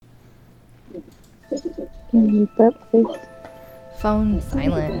Can you mute that, please? Phone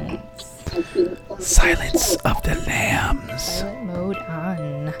silence. Silence of the Lambs. Silent mode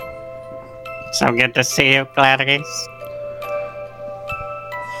on. So good to see you, Clarice.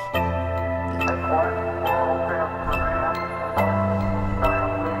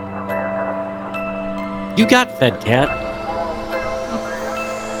 You got fed, cat.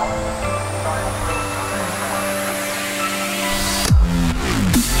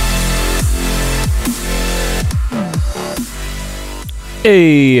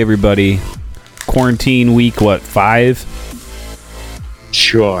 Hey, everybody. Quarantine week, 5?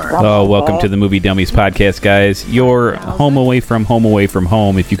 Sure. Oh, welcome to the Movie Dummies podcast, guys. Your home away from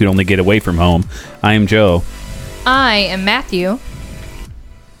home, if you could only get away from home. I am Joe. I am Matthew.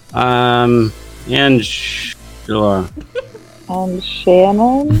 And sure. I'm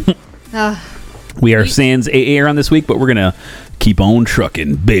Shannon. We are sans AA on this week, but we're going to keep on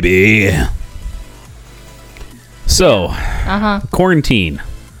trucking, baby. So, quarantine.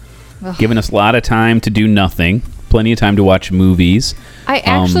 Giving us a lot of time to do nothing. Plenty of time to watch movies. I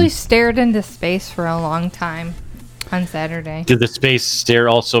actually stared into space for a long time on Saturday. Did the space stare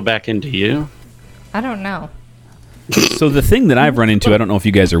also back into you? I don't know. So the thing that I've run into, I don't know if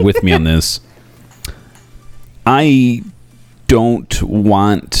you guys are with me on this. I don't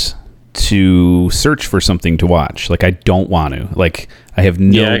want to search for something to watch. Like, I don't want to. Like, I have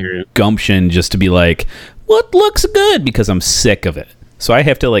no gumption just to be like, what looks good? Because I'm sick of it. So I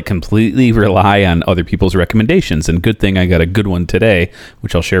have to, like, completely rely on other people's recommendations. And good thing I got a good one today,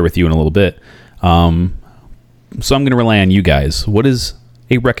 which I'll share with you in a little bit. So I'm going to rely on you guys. What is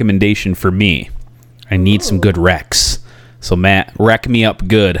a recommendation for me? I need some good recs. So, Matt, rec me up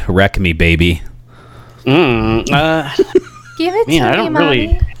good. Rec me, baby. Give it to me, I don't Mommy.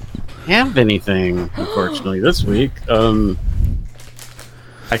 really have anything, unfortunately, this week.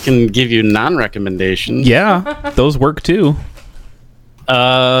 I can give you non-recommendations. Yeah, those work too.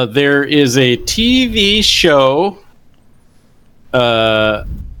 There is a TV show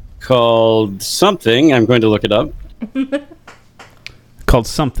called something. I'm going to look it up. Called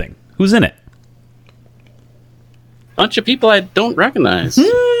something. Who's in it? Bunch of people I don't recognize.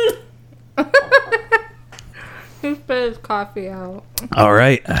 He spit his coffee out. All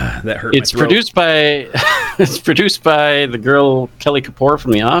right, that hurt. It's produced by it's produced by the girl Kelly Kapoor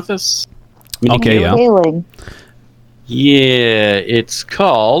from The Office. Okay, yeah. Failing. Yeah, it's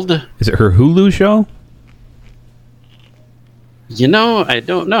called. Is it her Hulu show? You know, I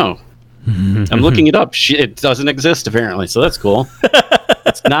don't know. I'm looking it up. It doesn't exist apparently, so that's cool.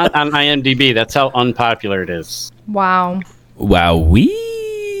 It's not on IMDb. That's how unpopular it is. Wow. Wowee.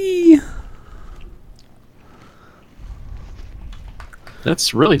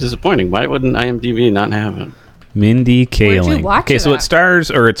 That's really disappointing. Why wouldn't IMDb not have it? Mindy Kaling. Where'd you watch Okay, it so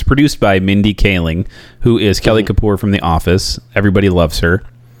at? it's produced by Mindy Kaling, who is Kelly Kapoor from The Office. Everybody loves her.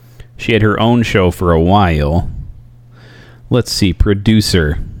 She had her own show for a while. Let's see,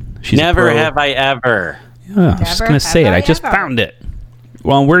 producer. She's Never have I ever. Yeah, I was just Never going to say it. have I I just ever. found it.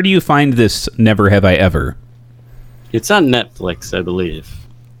 Well, where do you find this Never Have I Ever? It's on Netflix, I believe.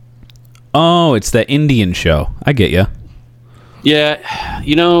 Oh, it's that Indian show. I get you. Yeah,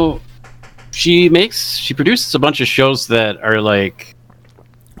 you know, she produces a bunch of shows that are like,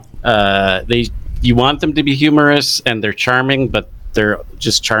 you want them to be humorous and they're charming, but they're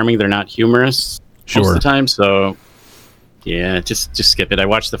just charming. They're not humorous most of the time. So, yeah, just skip it. I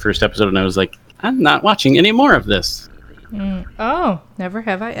watched the first episode and I was like, I'm not watching any more of this. Oh, never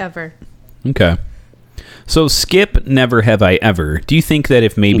have I ever. Okay. So skip Never Have I Ever. Do you think that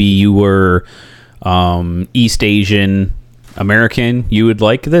if maybe you were East Asian American, you would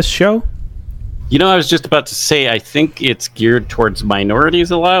like this show? You know, I was just about to say, I think it's geared towards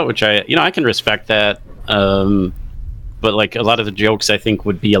minorities a lot, which I can respect that. But like a lot of the jokes, I think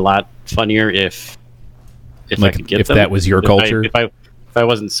would be a lot funnier if Like, I could get if them. that was your culture? If I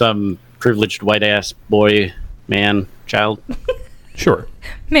wasn't some privileged white ass boy, man, child. Sure.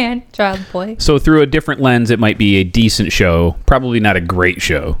 Man, child, boy. So through a different lens, it might be a decent show. Probably not a great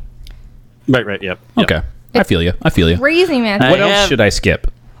show. Right. Yep. Okay. I feel you. Crazy, man. What else should I skip?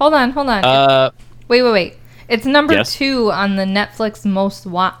 Hold on. Wait. It's number Yes? 2 on the Netflix most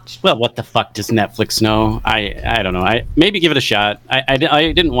watched. Well, what the fuck does Netflix know? I don't know. I maybe give it a shot. I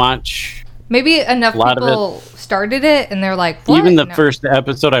didn't watch Maybe enough a lot of people started it and they're like, what? even the No. first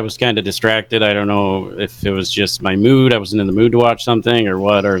episode. I was kind of distracted. I don't know if it was just my mood. I wasn't in the mood to watch something or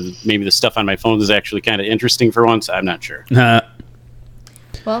what, or maybe the stuff on my phone is actually kind of interesting for once. I'm not sure. Well,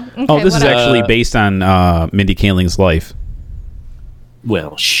 okay, Oh, this is whatever. actually based on Mindy Kaling's life.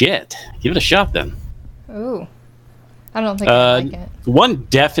 Well, shit. Give it a shot then. Ooh. I don't think I like it. One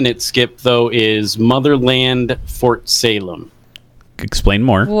definite skip, though, is Motherland Fort Salem. Explain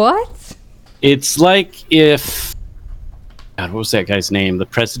more. What? It's like if... God, what was that guy's name? The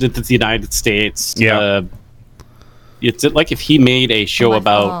President of the United States. Yeah. It's like if he made a show my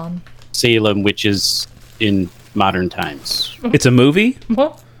about phone. Salem, which is in modern times. It's a movie?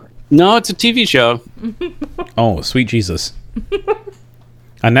 What? No, it's a TV show. Oh, sweet Jesus.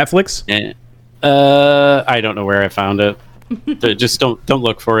 On Netflix? I don't know where I found it. Just don't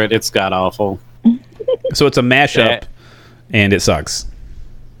look for it. It's god awful. So it's a mashup, and it sucks.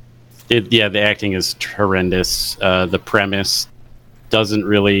 The acting is horrendous. The premise doesn't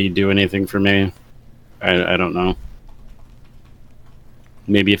really do anything for me. I don't know.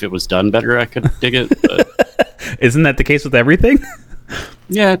 Maybe if it was done better, I could dig it. But Isn't that the case with everything?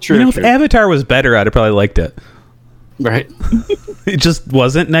 yeah, true. If Avatar was better, I'd have probably liked it. Right. It just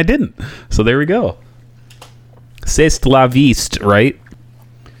wasn't, and I didn't. So there we go. C'est la viste, right?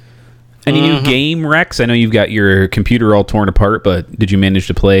 Any new game, Rex? I know you've got your computer all torn apart, but did you manage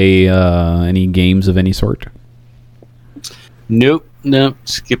to play any games of any sort? Nope.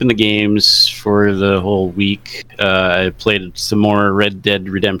 Skipping the games for the whole week. I played some more Red Dead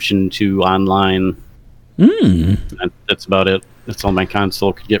Redemption 2 online. That's about it. That's all my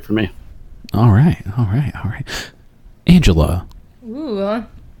console could get for me. All right. Angela. Ooh.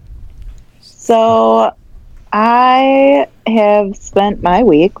 So I have spent my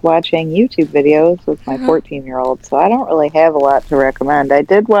week watching YouTube videos with my 14-year-old, so I don't really have a lot to recommend. I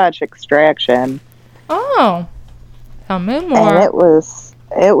did watch Extraction. Oh. Tell me And more. it was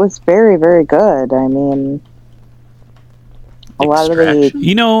very, very good. I mean, a lot of the...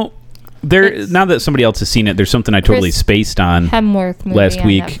 You know, now that somebody else has seen it, there's something I totally Chris spaced on Hemsworth movie last on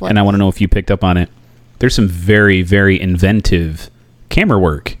week, Netflix. and I want to know if you picked up on it. There's some very, very inventive camera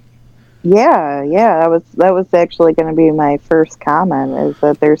work. Yeah, that was actually going to be my first comment, is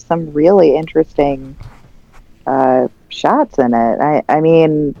that there's some really interesting shots in it. I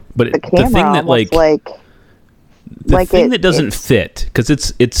mean, But the camera the thing that almost the thing that doesn't fit, because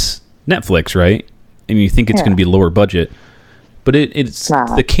it's Netflix, right? And you think it's going to be lower budget, but it's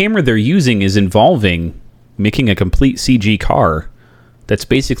not. The camera they're using is involving making a complete CG car that's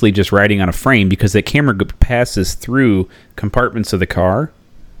basically just riding on a frame, because that camera passes through compartments of the car.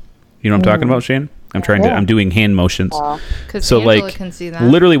 You know what I'm talking about, Shane? I'm doing hand motions. Because So Angela like can see that.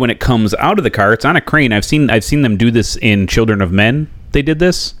 literally when it comes out of the car, it's on a crane. I've seen them do this in Children of Men. They did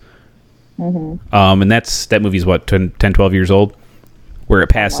this. And that movie's what, 10, 12 years old, where it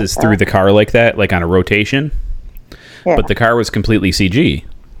passes through the car like that, like on a rotation. Yeah. But the car was completely CG.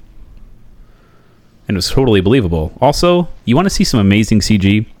 And it was totally believable. Also, you want to see some amazing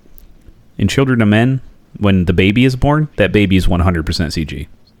CG? In Children of Men, when the baby is born, that baby is 100% CG.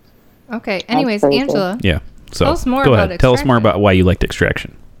 Okay. Anyways, crazy. Angela. Yeah. So Tell us more go about ahead. Tell us more Extraction. about why you liked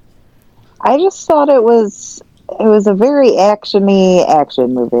Extraction. I just thought it was a very actiony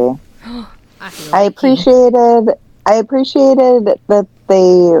action movie. I appreciated that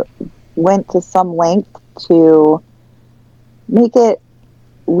they went to some length to make it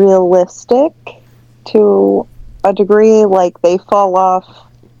realistic to a degree. Like, they fall off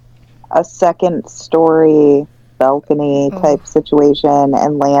a second story balcony type situation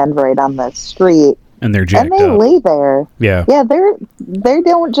and land right on the street, And they're jacked and they up. lay there. Yeah. They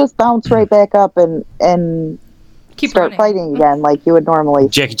don't just bounce right back up and Keep start running. fighting again like you would normally.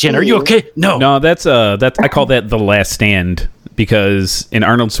 Jackie Chan, are you okay? No. No, that's I call that The Last Stand, because in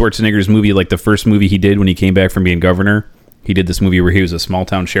Arnold Schwarzenegger's movie, like the first movie he did when he came back from being governor, he did this movie where he was a small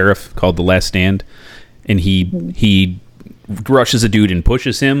town sheriff called The Last Stand, and he rushes a dude and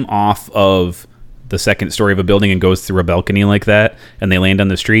pushes him off of the second story of a building and goes through a balcony like that, and they land on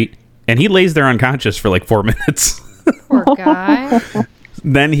the street, and he lays there unconscious for like 4 minutes. Poor guy.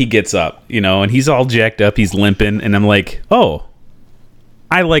 Then he gets up, and he's all jacked up, he's limping, and I'm like, oh,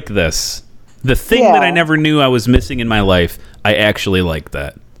 I like this. The thing that I never knew I was missing in my life, I actually like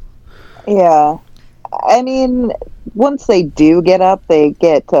that. Yeah, I mean, once they do get up, they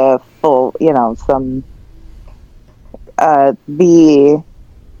get to full, some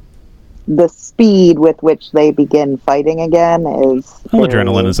the speed with which they begin fighting again is. Well,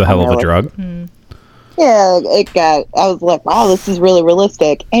 adrenaline is a hell of a drug. Yeah, I was like, wow, this is really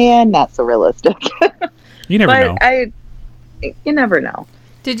realistic, and not so realistic. You never know. You never know.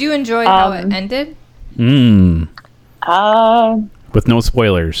 Did you enjoy how it ended? With no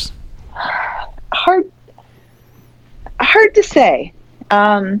spoilers. Hard to say.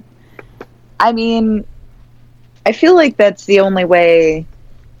 I mean, I feel like that's the only way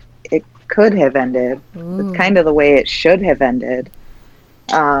it could have ended. It's kind of the way it should have ended.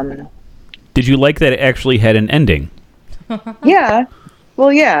 Did you like that it actually had an ending? Yeah.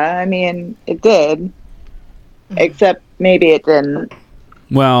 Well, yeah. I mean, it did. Except maybe it didn't.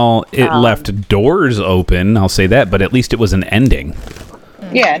 Well, it left doors open, I'll say that, but at least it was an ending.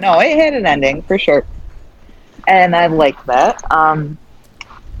 Yeah, no, it had an ending for sure. And I liked that.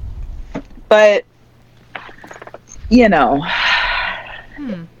 But, you know,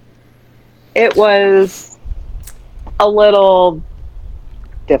 it was a little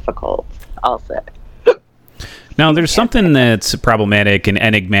difficult, I'll say. Now, there's something that's problematic and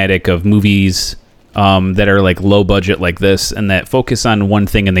enigmatic of movies that are like low budget like this and that focus on one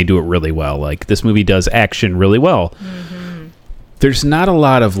thing and they do it really well. Like this movie does action really well. There's not a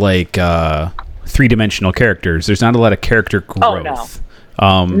lot of like three-dimensional characters. There's not a lot of character growth.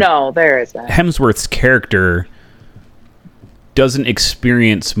 Oh, no. No, there isn't. Hemsworth's character doesn't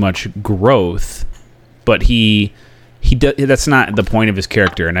experience much growth, but he that's not the point of his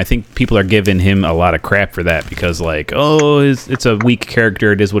character, and I think people are giving him a lot of crap for that because like, oh, it's a weak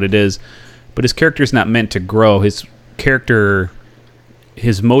character, it is what it is. But his character's not meant to grow. His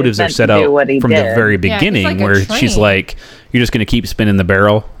motives are set out from the very beginning, like where she's like, you're just going to keep spinning the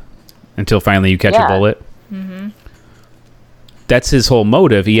barrel until finally you catch a bullet. Mm-hmm. That's his whole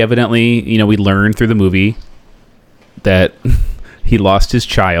motive. He evidently, we learn through the movie that he lost his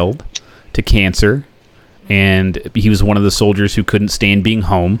child to cancer, and he was one of the soldiers who couldn't stand being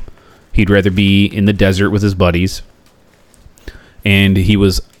home. He'd rather be in the desert with his buddies. And he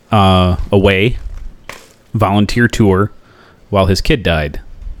was away, volunteer tour, while his kid died.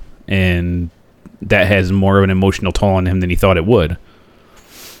 And that has more of an emotional toll on him than he thought it would.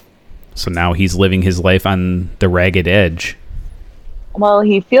 So now he's living his life on the ragged edge. Well,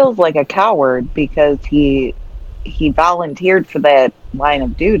 he feels like a coward because he volunteered for that line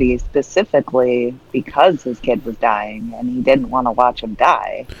of duty specifically because his kid was dying and he didn't want to watch him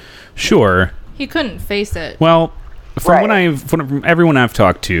die. Sure. He couldn't face it. Well, from everyone I've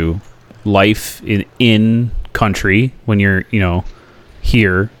talked to, life in country, when you're,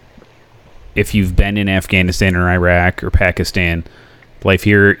 here, if you've been in Afghanistan or Iraq or Pakistan, life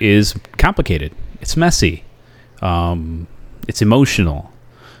here is complicated. It's messy. It's emotional.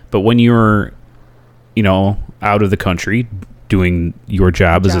 But when you're, out of the country doing your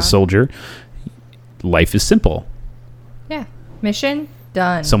job as a soldier, life is simple. Yeah. Mission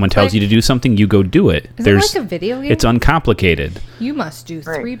done. Someone tells you to do something, you go do it. Is it like a video game? It's uncomplicated. You must do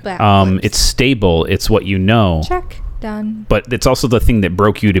 3 backflips. It's stable. It's what you know. Check. Done. But it's also the thing that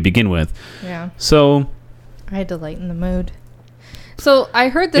broke you to begin with. Yeah. So I had to lighten the mood. So I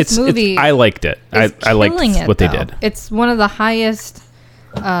heard this movie. I liked it. I liked what they did. It's one of the highest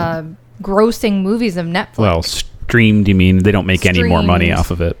grossing movies of Netflix. Well, streamed, you mean? They don't make any more money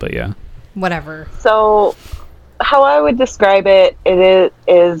off of it, but yeah. Whatever. So how I would describe it,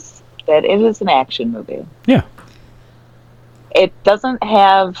 is that it is an action movie. Yeah. It doesn't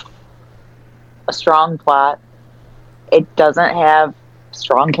have a strong plot. It doesn't have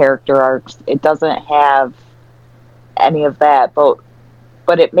strong character arcs. It doesn't have any of that, but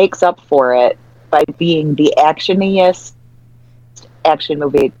it makes up for it by being the actioniest action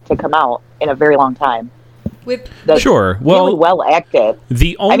movie to come out in a very long time. Sure. Well, really well acted.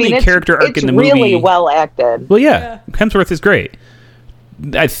 The only character arc in the movie. It's really well acted. Well, yeah. Hemsworth is great.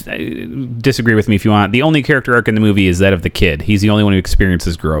 I disagree with me if you want. The only character arc in the movie is that of the kid. He's the only one who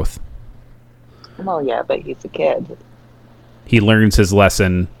experiences growth. Well, yeah, but he's a kid. He learns his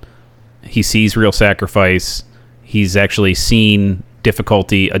lesson. He sees real sacrifice. He's actually seen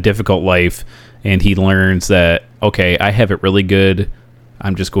a difficult life, and he learns that, okay, I have it really good.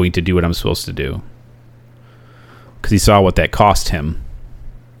 I'm just going to do what I'm supposed to do. Because he saw what that cost him.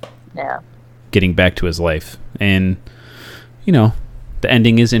 Yeah. Getting back to his life. And, the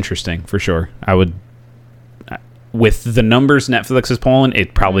ending is interesting, for sure. I would... With the numbers Netflix is pulling,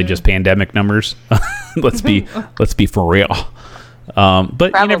 it's probably just pandemic numbers. let's be for real. But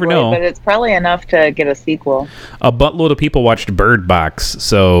probably, you never know. But it's probably enough to get a sequel. A buttload of people watched Bird Box,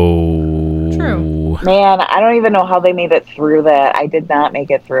 so... True. Man, I don't even know how they made it through that. I did not make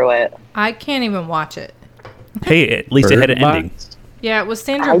it through it. I can't even watch it. Hey, at least it had an ending. Yeah, it was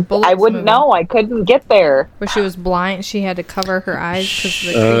Sandra Bullock's I wouldn't know. I couldn't get there. Where she was blind. She had to cover her eyes because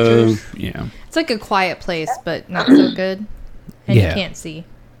of the creatures. Yeah. It's like A Quiet Place, but not so good. And you can't see.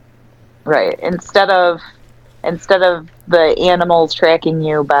 Right. Instead of the animals tracking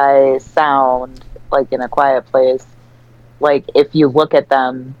you by sound, like in A Quiet Place, like if you look at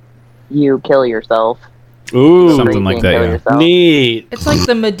them, you kill yourself. Ooh, something like that. Yeah. Neat. It's like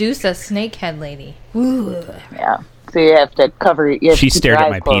the Medusa snakehead lady. Ooh. Yeah. So you have to cover. She stared at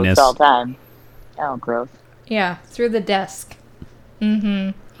my penis all the time. Oh, gross. Yeah, through the desk.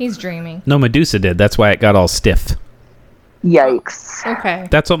 Mm-hmm. He's dreaming. No, Medusa did. That's why it got all stiff. Yikes. Okay.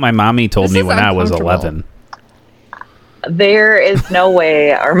 That's what my mommy told This me is when I was uncomfortable. 11. There is no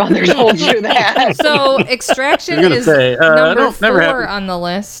way our mother told you that. So Extraction You're gonna is say, number never 4 happened. on the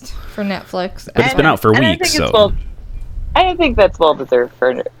list for Netflix. But it's been out for And weeks, I think that's well deserved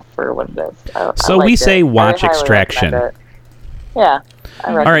for what it is. So we say I watch highly Extraction. recommend it. Yeah.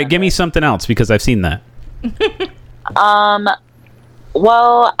 All right, give me something else because I've seen that.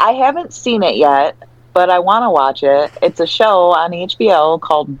 Well, I haven't seen it yet, but I want to watch it. It's a show on HBO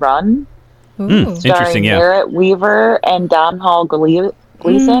called Run, Ooh. Interesting, starring yeah. Garrett Weaver and Domhnall Gleeson.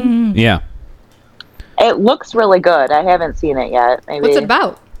 Mm. Yeah. It looks really good. I haven't seen it yet. Maybe. What's it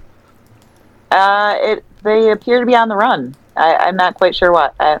about? They appear to be on the run. I'm not quite sure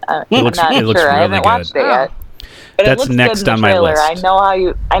what. I'm looks- not it looks sure. I really haven't good. watched it yet. But That's it looks next good in on the my trailer. list.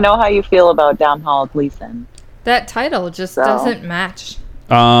 I know how you feel about Domhnall Gleeson. That title just So. doesn't match.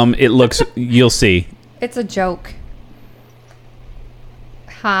 It looks. You'll see. It's a joke.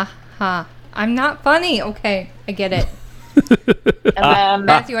 Ha ha. I'm not funny. Okay, I get it. And then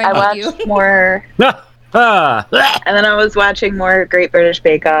Matthew, I I need watched you. more. And then I was watching more Great British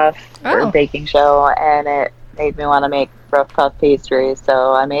Bake Off for Oh. a baking show, and it made me want to make rough puff pastries.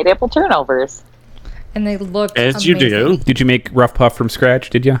 So I made apple turnovers. And they look As you do. amazing. Did you make rough puff from scratch?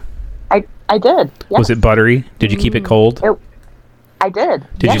 Did you? I did. Yes. Was it buttery? Did you keep it cold? I did.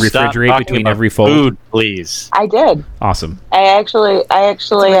 Did Yes. you Stop refrigerate talking between about every fold? Food, please. I did. Awesome. I actually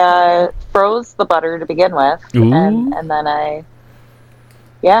froze the butter to begin with, Ooh. and then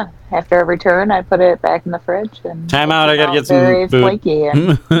after every turn, I put it back in the fridge. And Time out, I gotta get some very food. flaky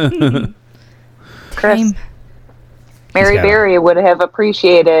and crisp. Same. Mary got it. Berry would have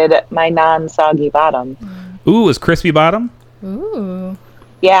appreciated my non-soggy bottom. Ooh, is crispy bottom? Ooh.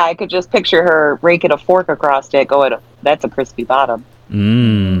 Yeah, I could just picture her raking a fork across it, going, "That's a crispy bottom."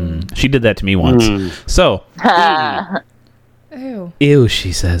 She did that to me once. So, Ew. ew,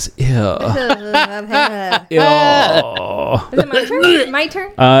 she says. Ew. Ew. Is it my turn? My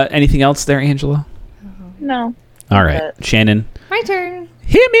turn? Anything else there, Angela? No. All right. Shannon, My turn.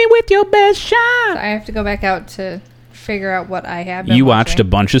 hit me with your best shot. I have to go back out to figure out what I have been You watched a watching.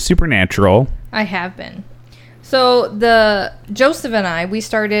 bunch of Supernatural. I have been. So Joseph and I, we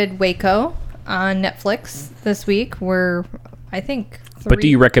started Waco on Netflix this week. We're, I think, But do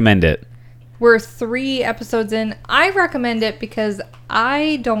you recommend it? We're 3 episodes in. I recommend it because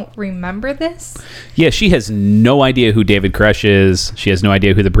I don't remember this. Yeah, she has no idea who David Koresh is. She has no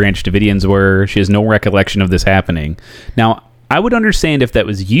idea who the Branch Davidians were. She has no recollection of this happening. Now, I would understand if that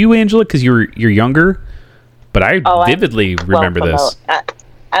was you, Angela, because you're younger. But I vividly remember this.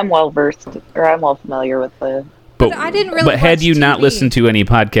 I'm well versed, or I'm well familiar with the. But I didn't really But had watch you not TV. listened to any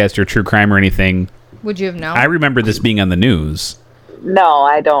podcast or true crime or anything, Would you have known? I remember this being on the news. No,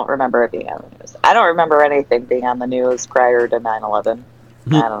 I don't remember it being on the news. I don't remember anything being on the news prior to 9/11. I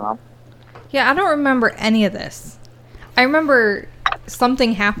don't know. Yeah, I don't remember any of this. I remember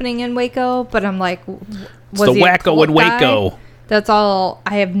something happening in Waco, but I'm like, was It's the he a wacko cult in guy? Waco. That's all.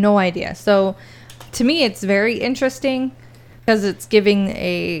 I have no idea. So, to me, it's very interesting because it's giving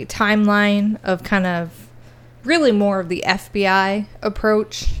a timeline of kind of really more of the FBI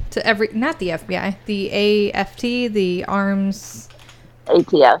approach to not the FBI, the AFT, the Arms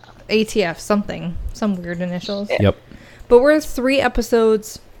ATF, some weird initials. Yep. But we're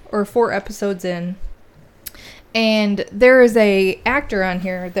 4 episodes in, and there is a actor on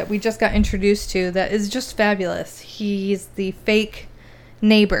here that we just got introduced to that is just fabulous. He's the fake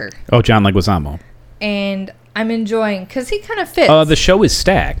neighbor, Oh, John Leguizamo. and I'm enjoying because he kind of fits. The show is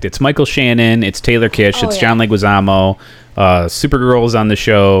stacked. It's Michael Shannon. It's Taylor Kitsch. Oh, it's yeah. John Leguizamo. Supergirl's on the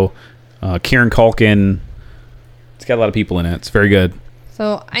show. Kieran Culkin. It's got a lot of people in it. It's very good.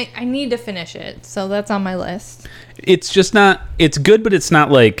 So I need to finish it. So that's on my list. It's just not. It's good, but it's not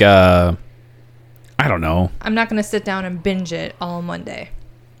like. I don't know. I'm not going to sit down and binge it all in one day.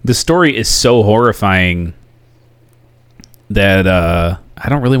 The story is so horrifying that I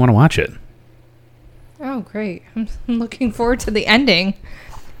don't really want to watch it. Oh, great. I'm looking forward to the ending.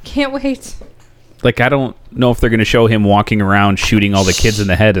 Can't wait. Like, I don't know if they're going to show him walking around shooting all the kids in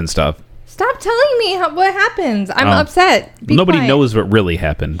the head and stuff. Stop telling me what happens. I'm Oh. upset. Be Nobody quiet. knows what really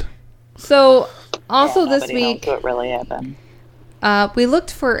happened. So, also this Nobody knows week, what really happened. we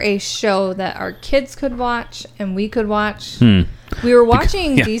looked for a show that our kids could watch and we could watch. We were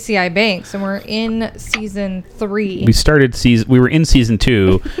watching yeah. DCI Banks, and we're in season 3. We were in season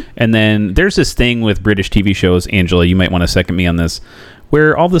 2, and then there's this thing with British TV shows, Angela, you might want to second me on this,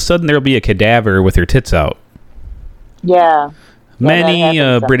 where all of a sudden there'll be a cadaver with her tits out. Yeah. Many that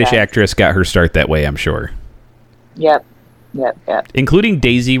happens British sometimes. actress got her start that way, I'm sure. Yep. Including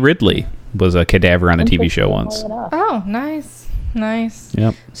Daisy Ridley. was a cadaver on a TV show once. Oh, nice.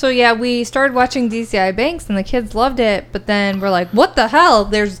 Yep. So yeah, we started watching DCI Banks and the kids loved it, but then we're like, what the hell?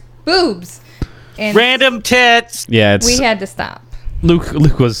 There's boobs. And random tits. Yeah, we had to stop. Luke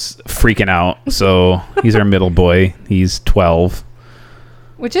was freaking out, so he's our middle boy. He's 12.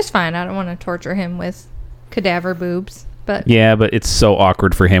 Which is fine. I don't want to torture him with cadaver boobs. But yeah, but it's so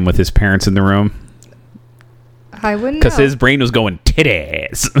awkward for him with his parents in the room. I wouldn't know. Because his brain was going,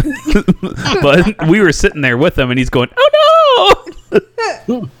 titties. But we were sitting there with him, and he's going, oh,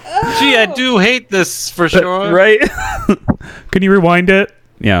 no! Gee, I do hate this for sure. Right? Can you rewind it?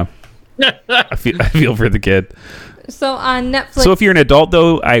 Yeah. I feel for the kid. So on Netflix. So if you're an adult,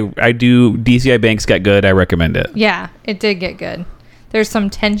 though, I do. DCI Banks got good. I recommend it. Yeah, it did get good. There's some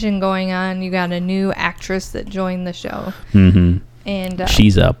tension going on. You got a new actress that joined the show. Mm-hmm. And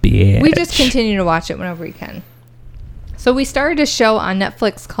she's a bitch. We just continue to watch it whenever we can. So we started a show on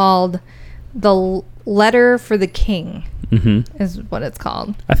Netflix called The Letter for the King. Mm-hmm. Is what it's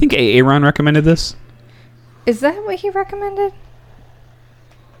called. I think Aaron recommended this. Is that what he recommended?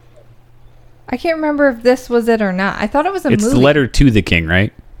 I can't remember if this was it or not. I thought it was a movie. It's The Letter to the King,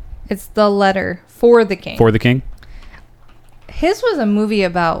 right? It's The Letter for the King. For the King? His was a movie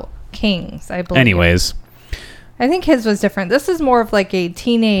about kings, I believe. Anyways. I think his was different. This is more of like a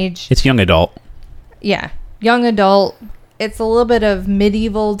teenage... It's young adult. Yeah. Young adult. It's a little bit of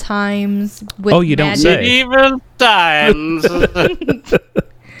medieval times with you don't say. Medieval times.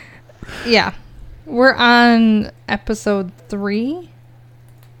 Yeah. We're on episode 3.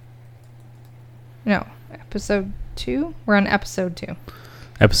 No, episode 2? We're on episode 2.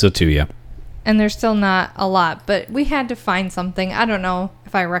 Episode 2, yeah. And there's still not a lot, but we had to find something. I don't know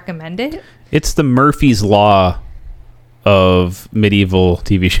if I recommend it. It's the Murphy's Law of medieval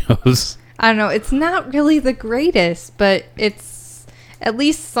TV shows. I don't know. It's not really the greatest, but it's at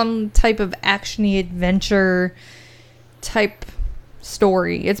least some type of action-y adventure type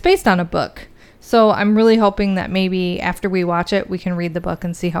story. It's based on a book. So I'm really hoping that maybe after we watch it, we can read the book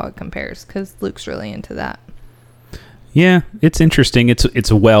and see how it compares, because Luke's really into that. Yeah, it's interesting.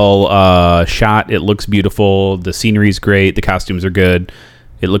 It's well shot. It looks beautiful. The scenery's great. The costumes are good.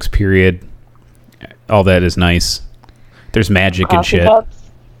 It looks period. All that is nice. There's magic and shit. Cups.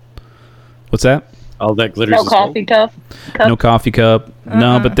 What's that? All that glitters. No coffee cup. No coffee cup.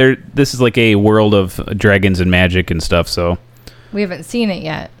 No, but this is like a world of dragons and magic and stuff. So we haven't seen it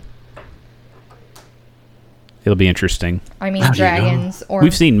yet. It'll be interesting. I mean, dragons. Or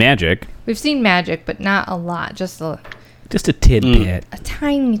we've seen magic. We've seen magic, but not a lot. Just a tidbit. A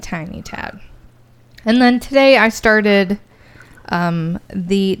tiny, tiny tad. And then today I started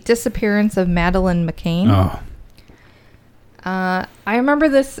The Disappearance of Madeleine McCann. Oh. I remember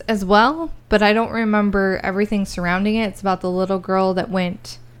this as well, but I don't remember everything surrounding it. It's about the little girl that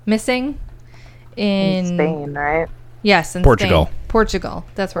went missing in Spain, right? Yes, in Portugal. Spain. Portugal.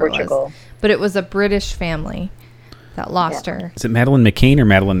 That's where it was. But it was a British family that lost her. Is it Madeleine McCain or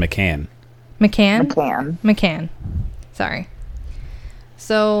Madeleine McCann? McCann? McCann. Sorry.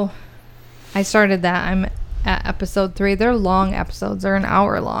 So I started that. I'm at episode 3. They're long episodes. They're an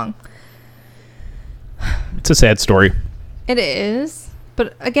hour long. It's a sad story. It is.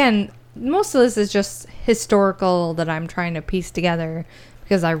 But again, most of this is just historical that I'm trying to piece together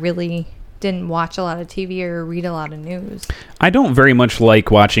because I really didn't watch a lot of TV or read a lot of news. I don't very much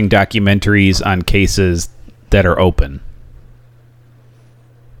like watching documentaries on cases that are open.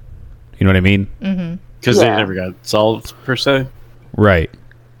 You know what I mean? Mm-hmm. Because they never got solved, per se. Right.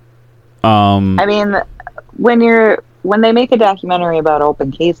 I mean, when they make a documentary about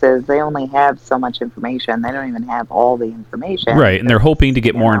open cases, they only have so much information. They don't even have all the information. Right, and they're hoping to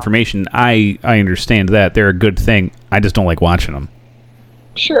get more information. I understand that. They're a good thing. I just don't like watching them.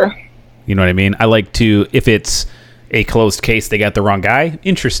 Sure. You know what I mean? I like to, if it's a closed case, they got the wrong guy,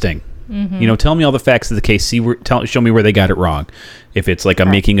 interesting. Mm-hmm. You know, tell me all the facts of the case. Show me where they got it wrong. If it's like a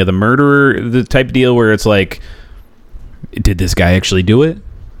making of the murderer, the type of deal where it's like, did this guy actually do it?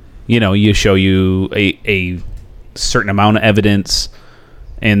 You know, you show you a certain amount of evidence,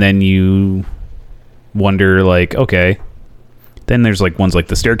 and then you wonder, like, okay. Then there's like ones like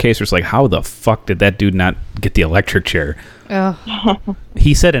the staircase where it's like, how the fuck did that dude not get the electric chair? Oh.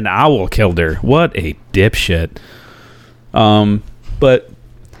 He said an owl killed her. What a dipshit. But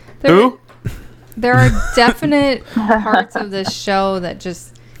who? There are definite parts of this show that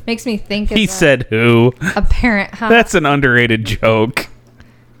just makes me think. He said who? A parent. Huh? That's an underrated joke.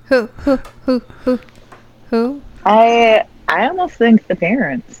 Who? I almost think the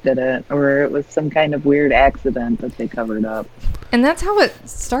parents did it, or it was some kind of weird accident that they covered up. And that's how it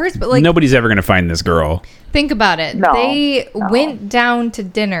starts, but like nobody's ever going to find this girl. Think about it. They went down to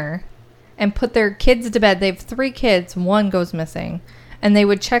dinner and put their kids to bed. They have 3 kids. 1 goes missing. And they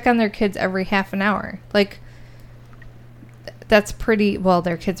would check on their kids every half an hour. Like, that's pretty... Well,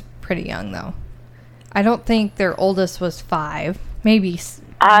 their kid's pretty young, though. I don't think their oldest was 5. Maybe.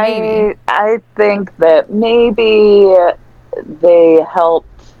 I think that maybe they helped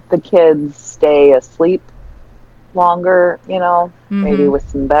the kids stay asleep longer, maybe with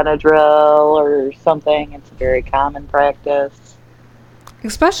some Benadryl or something. It's a very common practice.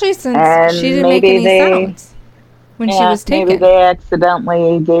 Especially since she didn't make any sounds when she was taken. Maybe they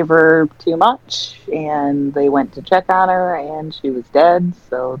accidentally gave her too much and they went to check on her and she was dead,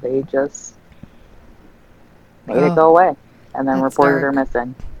 so they just made it go away and then reported her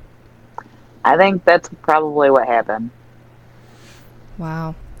missing. I think that's probably what happened.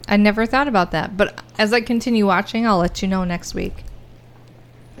 Wow. I never thought about that, but as I continue watching, I'll let you know next week.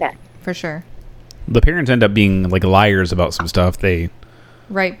 Okay. For sure. The parents end up being like liars about some stuff.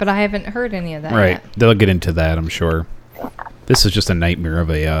 Right, but I haven't heard any of that yet. Right. They'll get into that, I'm sure. This is just a nightmare of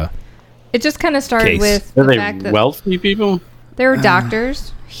a It just kind of started with the fact that wealthy people? They were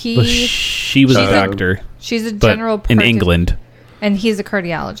doctors. She was a doctor. She's a general in England. And he's a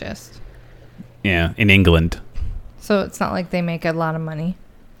cardiologist. Yeah, in England. So it's not like they make a lot of money.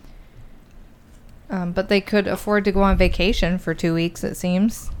 But they could afford to go on vacation for 2 weeks, it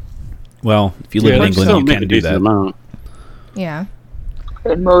seems. Well, if you live in England, you can do that. Amount. Yeah.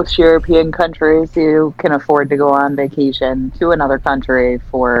 In most European countries, you can afford to go on vacation to another country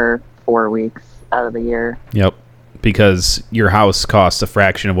for 4 weeks out of the year. Yep. Because your house costs a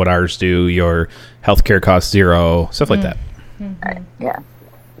fraction of what ours do. Your healthcare costs 0. Stuff like that. Mm-hmm. Right. Yeah.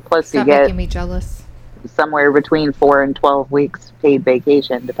 Plus, Stop you get making me jealous. Somewhere between 4 and 12 weeks paid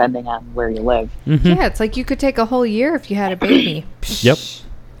vacation, depending on where you live. Mm-hmm. Yeah, it's like you could take a whole year if you had a baby. Yep.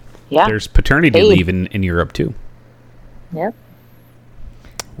 Yeah. There's paternity leave in Europe, too. Yep.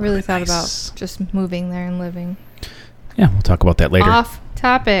 Really thought about just moving there and living. Yeah, we'll talk about that later. Off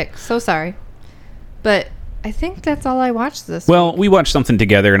topic. So sorry. But I think that's all I watched this week. We watched something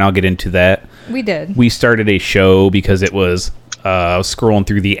together, and I'll get into that. We did. We started a show because it was... I was scrolling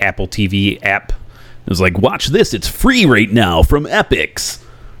through the Apple TV app. It was like, watch this. It's free right now from Epix.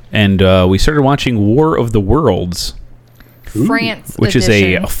 And we started watching War of the Worlds. France which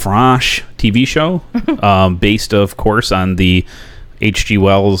edition. is a French TV show based, of course, on the H.G.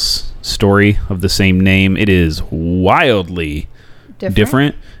 Wells story of the same name. It is wildly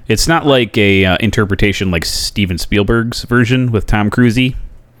different. It's not like a interpretation like Steven Spielberg's version with Tom Cruise,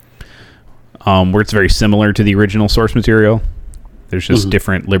 where it's very similar to the original source material. There's just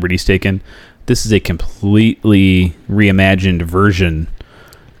different liberties taken. This is a completely reimagined version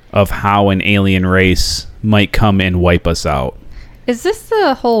of how an alien race might come and wipe us out. Is this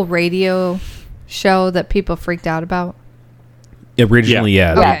the whole radio show that people freaked out about? Originally,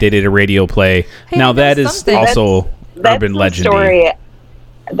 yeah. They did a radio play. Hey, now, that is something. also urban legend.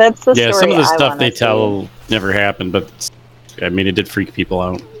 That's the story. Yeah, some of the stuff they tell never happened, but I mean, it did freak people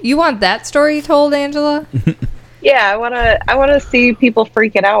out. You want that story told, Angela? Yeah, I want to see people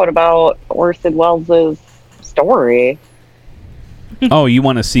freaking out about Orson Welles' story. Oh, you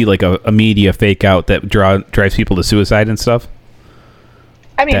want to see like a media fake out that drives people to suicide and stuff?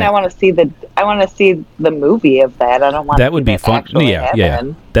 I mean, I want to see the movie of that. I don't want that would be fun. Yeah,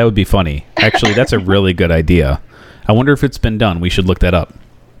 that would be funny. Actually, that's a really good idea. I wonder if it's been done. We should look that up.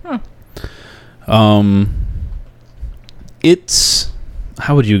 It's,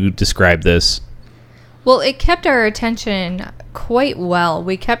 how would you describe this? Well, it kept our attention quite well.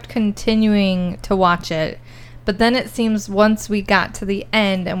 We kept continuing to watch it. But then it seems once we got to the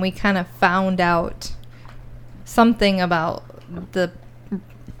end and we kind of found out something about the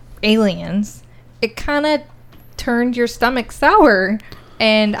aliens, it kind of turned your stomach sour.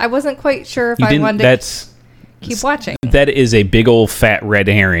 And I wasn't quite sure if I wanted to keep watching. That is a big old fat red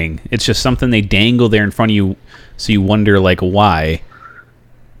herring. It's just something they dangle there in front of you so you wonder, like, why.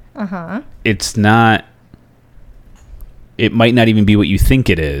 Uh-huh. It's not... It might not even be what you think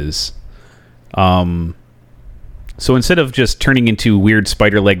it is. So instead of just turning into weird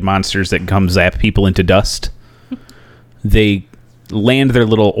spider-legged monsters that come zap people into dust, they land their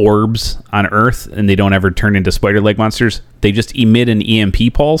little orbs on Earth and they don't ever turn into spider-leg monsters. They just emit an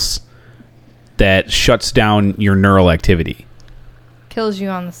EMP pulse that shuts down your neural activity. Kills you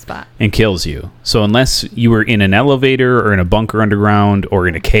on the spot. And kills you. So unless you were in an elevator or in a bunker underground or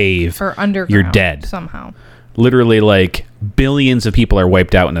in a cave, or underground, you're dead. Somehow. Literally, like, billions of people are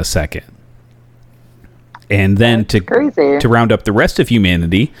wiped out in a second. And then to round up the rest of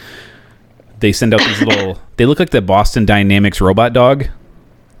humanity, they send out these little... They look like the Boston Dynamics robot dog.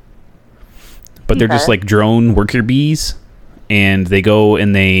 But they're just like drone worker bees. And they go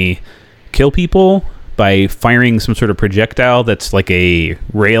and they kill people by firing some sort of projectile that's like a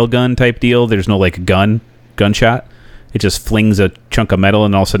rail gun type deal. There's no like gunshot. It just flings a chunk of metal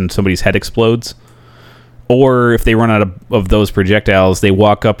and all of a sudden somebody's head explodes. Or if they run out of those projectiles, they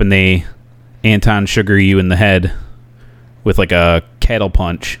walk up and they Anton Sugar you in the head with like a cattle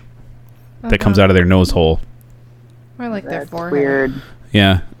punch that comes out of their nose hole. Or like their forehead. Weird.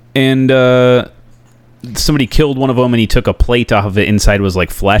 Yeah. And somebody killed one of them and he took a plate off of it. Inside was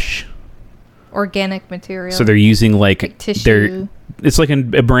like flesh. Organic material. So they're using like tissue. It's like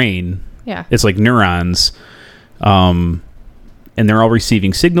a brain. Yeah. It's like neurons. And they're all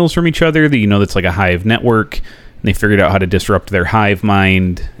receiving signals from each other. That that's like a hive network. And they figured out how to disrupt their hive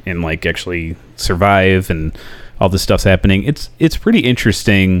mind and like actually survive, and all this stuff's happening. It's pretty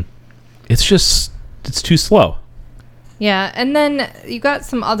interesting. It's too slow. Yeah, and then you got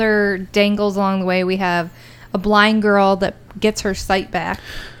some other dangles along the way. We have a blind girl that gets her sight back.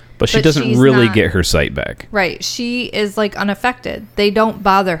 But she doesn't really get her sight back. Right. She is like unaffected. They don't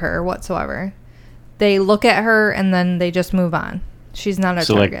bother her whatsoever. They look at her and then they just move on. She's not a target.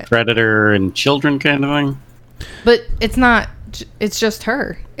 So like Predator and Children kind of thing? But it's not. It's just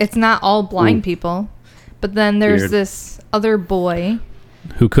her. It's not all blind people. But then there's this other boy.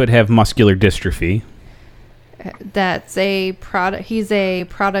 Who could have muscular dystrophy. That's a product. He's a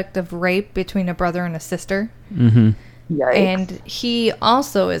product of rape between a brother and a sister. Mm-hmm. Yikes. And he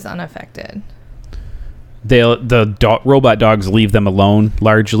also is unaffected. The robot dogs leave them alone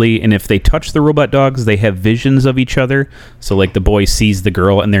largely, and if they touch the robot dogs, they have visions of each other. So like the boy sees the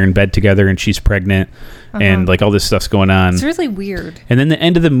girl and they're in bed together and she's pregnant, and like all this stuff's going on. It's really weird. And then the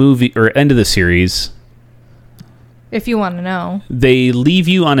end of the movie or end of the series, if you want to know, they leave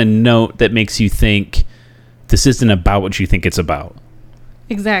you on a note that makes you think this isn't about what you think it's about.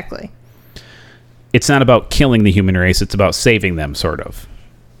 Exactly. It's not about killing the human race, it's about saving them, sort of.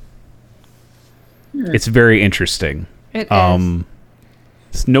 It's very interesting. It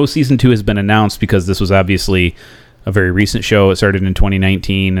is. No season 2 has been announced because this was obviously a very recent show. It started in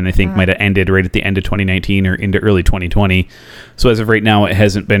 2019 and I think might have ended right at the end of 2019 or into early 2020. So as of right now, it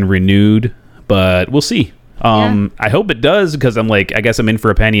hasn't been renewed, but we'll see. I hope it does because I'm like, I guess I'm in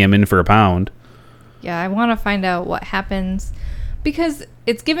for a penny, I'm in for a pound. Yeah, I want to find out what happens because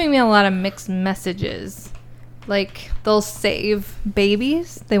it's giving me a lot of mixed messages. Like, they'll save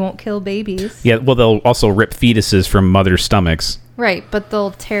babies. They won't kill babies. Yeah, well, they'll also rip fetuses from mothers' stomachs. Right, but they'll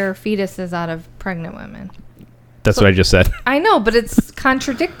tear fetuses out of pregnant women. That's what I just said. I know, but it's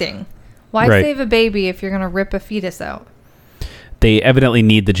contradicting. Why save a baby if you're going to rip a fetus out? They evidently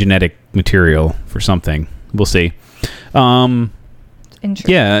need the genetic material for something. We'll see.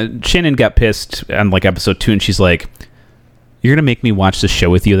 Yeah, Shannon got pissed on, like, episode 2, and she's like, you're going to make me watch this show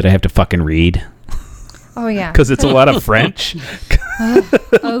with you that I have to fucking read? Oh, yeah. Because it's a lot of French.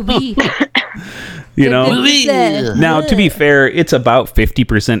 oui. You know? Now, to be fair, it's about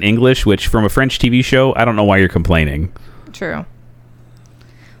 50% English, which from a French TV show, I don't know why you're complaining. True.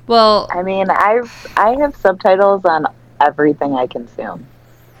 Well, I mean, I have subtitles on everything I consume.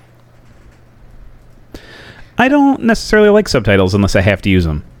 I don't necessarily like subtitles unless I have to use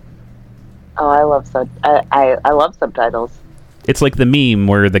them. Oh, I love I love subtitles. It's like the meme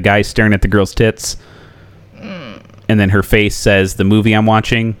where the guy's staring at the girl's tits, and then her face says the movie I'm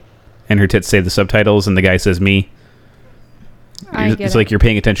watching, and her tits say the subtitles, and the guy says me. It's like you're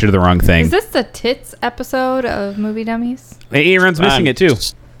paying attention to the wrong thing. Is this the tits episode of Movie Dummies? Hey, Aaron's missing it too.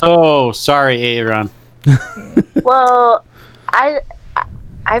 Oh, sorry, Aaron. Well, I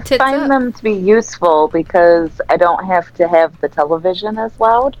find them to be useful because I don't have to have the television as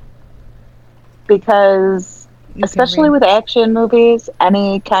loud. Because, especially with action movies,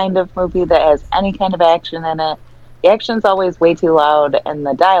 any kind of movie that has any kind of action in it, the action's always way too loud and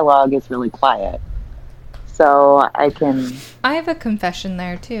the dialogue is really quiet. So I have a confession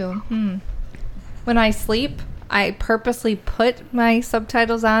there too. When I sleep, I purposely put my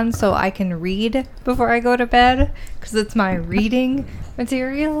subtitles on so I can read before I go to bed because it's my reading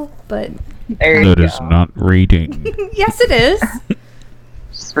material. But that is not reading. Yes, it is.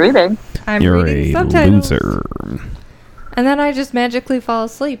 Just reading. You're a subtitles. loser. And then I just magically fall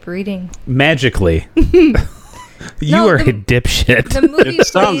asleep reading. Magically. You are a dipshit. The movie it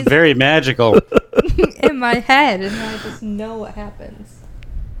sounds very magical. In my head, and I just know what happens.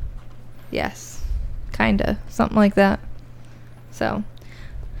 Yes. Kinda. Something like that. So.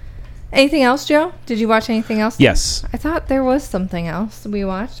 Anything else, Joe? Did you watch anything else? Yes. I thought there was something else we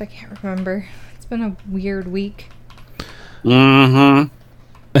watched. I can't remember. It's been a weird week. Mm-hmm.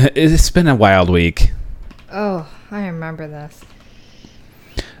 It's been a wild week. Oh, I remember this.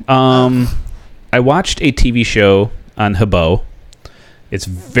 I watched a TV show on Habo. It's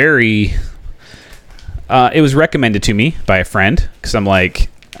very It was recommended to me by a friend because I'm like,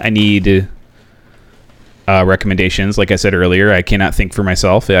 I need recommendations. Like I said earlier, I cannot think for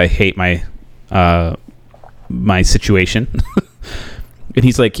myself. I hate my my situation. And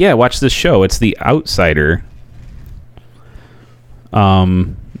he's like, yeah, watch this show. It's The Outsider.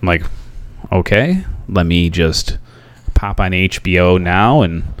 I'm like, okay, let me just pop on HBO now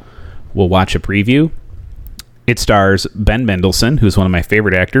and we'll watch a preview. It stars Ben Mendelsohn, who's one of my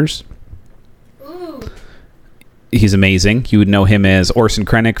favorite actors. Ooh. He's amazing. You would know him as Orson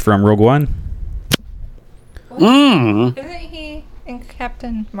Krennic from Rogue One. Isn't he in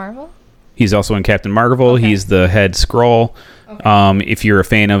Captain Marvel? He's also in Captain Marvel. Okay. He's the head Skrull. Okay. If you're a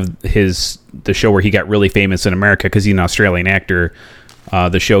fan of the show where he got really famous in America because he's an Australian actor,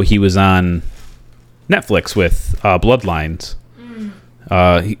 the show he was on Netflix with, Bloodlines.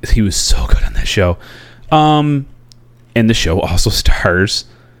 He was so good on that show. And the show also stars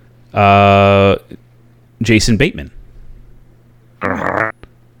Jason Bateman.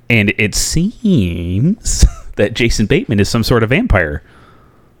 And it seems that Jason Bateman is some sort of vampire.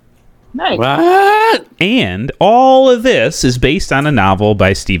 Nice. What? And all of this is based on a novel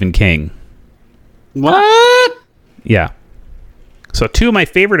by Stephen King. What? Yeah. So two of my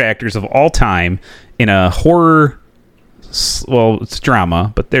favorite actors of all time in a horror, well, it's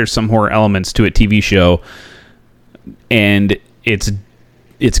drama, but there's some horror elements to it, TV show, and it's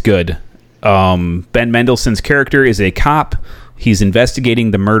good. Ben Mendelsohn's character is a cop. He's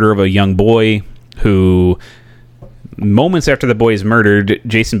investigating the murder of a young boy who, moments after the boy is murdered,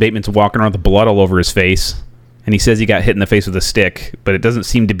 Jason Bateman's walking around with blood all over his face, and he says he got hit in the face with a stick, but it doesn't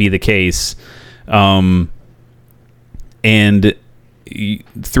seem to be the case. And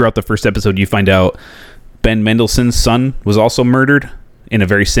throughout the first episode, you find out Ben Mendelsohn's son was also murdered in a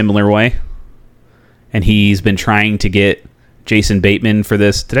very similar way, and he's been trying to get Jason Bateman for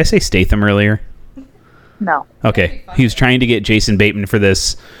this. Did I say Statham earlier? No. Okay. He was trying to get Jason Bateman for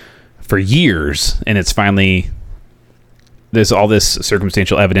this for years, and it's finally... There's all this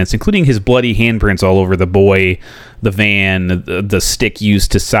circumstantial evidence, including his bloody handprints all over the boy, the van, the stick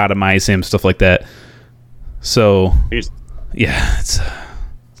used to sodomize him, stuff like that. So, yeah, it's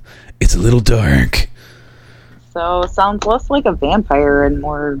a little dark. So, sounds less like a vampire and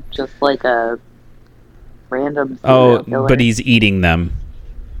more just like a random serial killer. But he's eating them.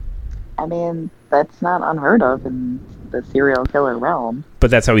 I mean, that's not unheard of in the serial killer realm.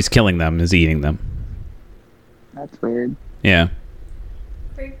 But that's how he's killing them, is eating them. That's weird. Yeah.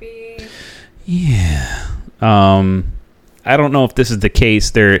 Creepy. Yeah. I don't know if this is the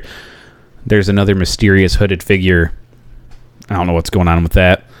case. There's another mysterious hooded figure. I don't know what's going on with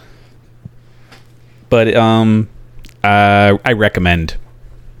that. But I recommend.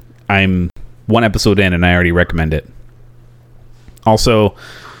 I'm one episode in and I already recommend it. Also,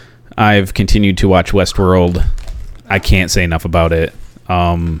 I've continued to watch Westworld. I can't say enough about it.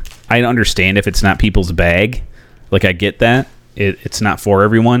 I understand if it's not people's bag. Like, I get that. It's not for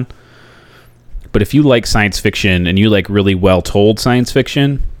everyone. But if you like science fiction and you like really well-told science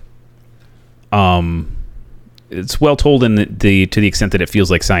fiction, it's well-told to the extent that it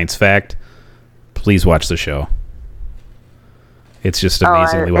feels like science fact, please watch the show. It's just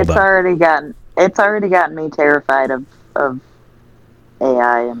amazingly well done. It's already gotten me terrified of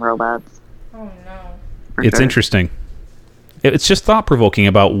AI and robots. Oh, no. It's interesting. It's just thought-provoking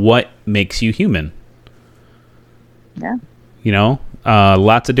about what makes you human. Yeah. You know,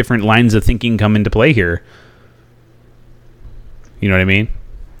 lots of different lines of thinking come into play here. You know what I mean?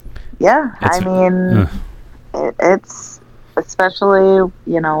 Yeah, it's especially,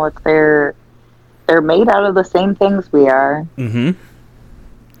 you know, if they're made out of the same things we are. Mm-hmm.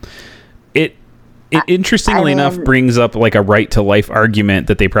 It interestingly enough brings up like a right to life argument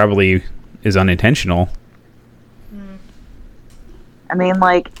that they probably is unintentional. I mean,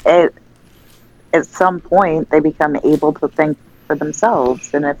 like at some point they become able to think for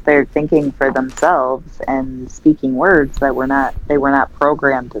themselves, and if they're thinking for themselves and speaking words that they were not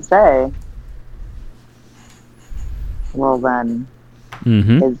programmed to say, well then,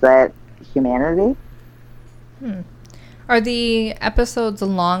 is that humanity? Are the episodes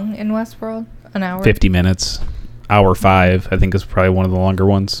long in Westworld? An hour? 50 minutes. Hour 5, I think, is probably one of the longer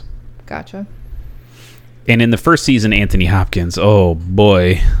ones. Gotcha. And in the first season, Anthony Hopkins, oh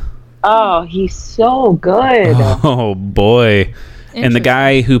boy. Oh, he's so good. Oh boy. And the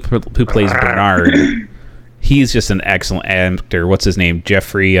guy who plays Bernard, he's just an excellent actor. What's his name?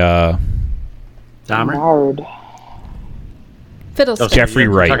 Jeffrey Dahmer? Fiddlesticks. Jeffrey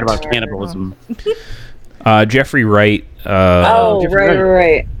Wright. Talking about cannibalism. Jeffrey Wright.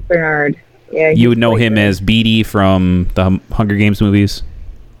 Right. Bernard. Yeah. You would know him as Beetee from the Hunger Games movies.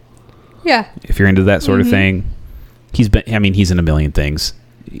 Yeah. If you're into that sort of thing, he's in a million things.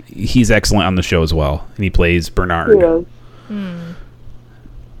 He's excellent on the show as well, and he plays Bernard. Yeah.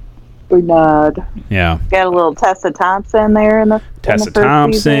 Bernard. Yeah. Got a little Tessa Thompson there in the Tessa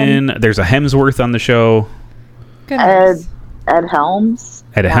Thompson. Season. There's a Hemsworth on the show. Goodness. Ed Helms.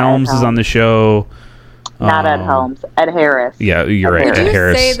 Ed Helms is on the show. Not Ed Helms. Ed Harris. Yeah, you're right. Would Ed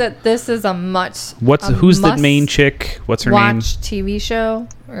Harris. say that this is a who's the main chick? What's her name? Watch TV show.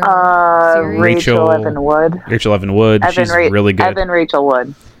 Rachel Evan Wood. Rachel Evan Wood. She's really good. Evan Rachel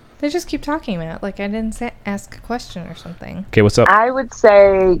Wood. They just keep talking about it like I didn't ask a question or something. Okay, what's up? I would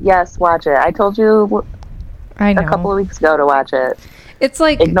say yes. Watch it. I told you a couple of weeks ago to watch it. It's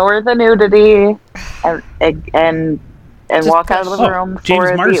like ignore the nudity and walk out of the room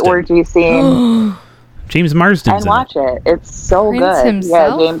for the orgy scene. James Marsden's and watch it. It's so Prince good.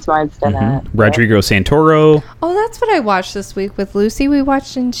 Himself? Yeah, James Marsden. Rodrigo Santoro. Oh, that's what I watched this week with Lucy. We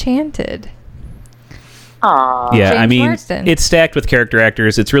watched Enchanted. Aww. Yeah, James Marsden. It's stacked with character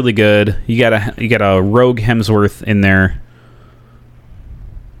actors. It's really good. You got a rogue Hemsworth in there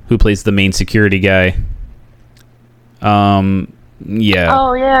who plays the main security guy. Yeah.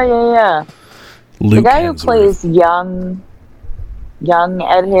 Oh yeah. Luke the guy Hemsworth. who plays young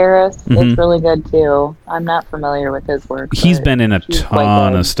Ed Harris is really good too. I'm not familiar with his work. He's been in a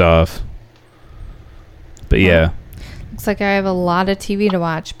ton of stuff. But yeah. Looks like I have a lot of TV to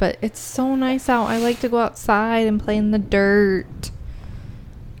watch, but it's so nice out. I like to go outside and play in the dirt.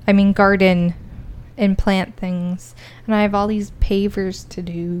 I mean, garden and plant things. And I have all these pavers to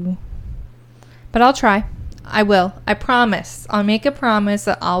do. But I'll try. I will. I promise. I'll make a promise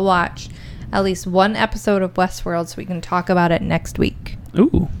that I'll watch at least one episode of Westworld so we can talk about it next week.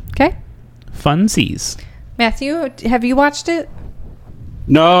 Ooh. Okay? Funsies. Matthew, have you watched it?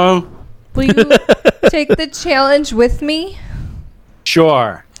 No. Will you take the challenge with me?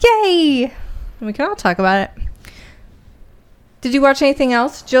 Sure. Yay! We can all talk about it. Did you watch anything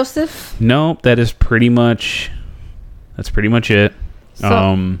else, Joseph? Nope, that's pretty much it.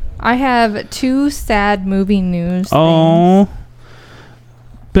 So, I have 2 sad movie news Oh.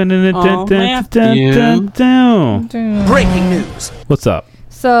 things. Breaking news. What's up?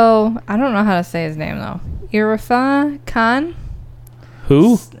 So, I don't know how to say his name, though. Irfan Khan?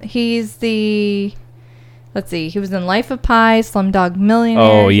 Who? He's the... Let's see. He was in Life of Pi, Slumdog Millionaire.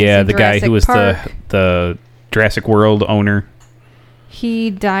 Oh, He's yeah. in The guy Jurassic who was Park. the Jurassic World owner. He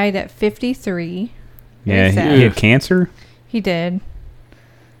died at 53. Yeah, Very sad. he had cancer. He did.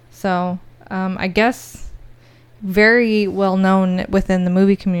 So, I guess very well known within the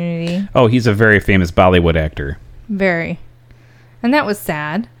movie community. Oh, he's a very famous Bollywood actor. Very. And that was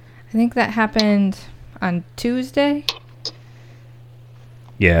sad. I think that happened on Tuesday.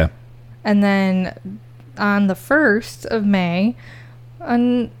 Yeah. And then on the 1st of May,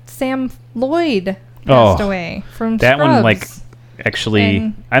 Sam Lloyd passed away from that Scrubs. one, like,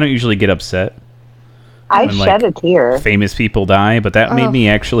 actually, I don't usually get upset. I when, shed a tear. Famous people die, but that made me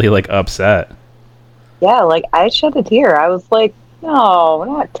actually, like, upset. Yeah, like, I shed a tear. I was like, no,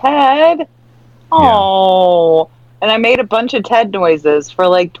 not Ted. Oh. Yeah. And I made a bunch of Ted noises for,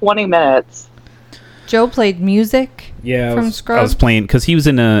 like, 20 minutes. Joe played music from Scrubs. I was playing, because he was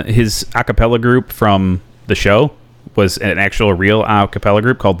in his a cappella group from the show, was an actual real a cappella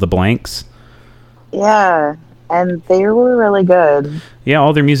group called The Blanks. Yeah, and they were really good. Yeah,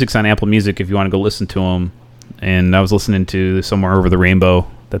 all their music's on Apple Music if you want to go listen to them. And I was listening to Somewhere Over the Rainbow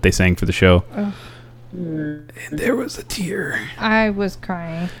that they sang for the show. And there was a tear. I was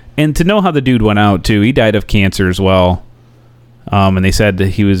crying. And to know how the dude went out, too, he died of cancer as well. And they said that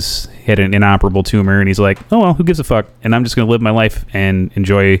he had an inoperable tumor, and he's like, oh, well, who gives a fuck? And I'm just going to live my life and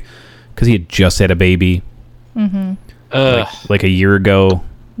enjoy, because he had just had a baby. Like a year ago.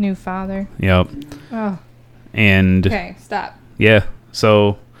 New father. Yep. Oh. And okay, stop. Yeah.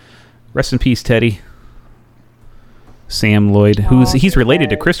 So, rest in peace, Teddy. Sam Lloyd, he's related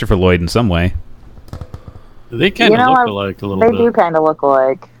to Christopher Lloyd in some way. They kind of look alike a little bit. They do kind of look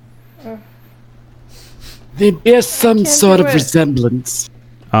alike. They bear some sort of resemblance.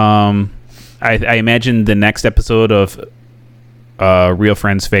 I imagine the next episode of Real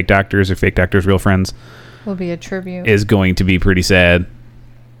Friends, Fake Doctors, or Fake Doctors, Real Friends will be a tribute. Is going to be pretty sad.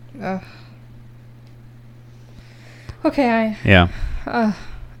 Okay. Yeah.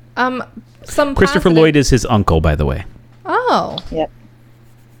 Some Christopher Lloyd is his uncle, by the way. Oh. Yep.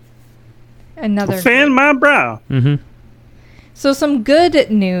 Another fan my brow. Mm-hmm. So some good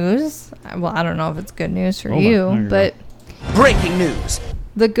news. Well, I don't know if it's good news for you, but breaking news.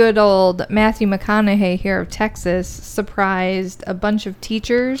 The good old Matthew McConaughey here of Texas surprised a bunch of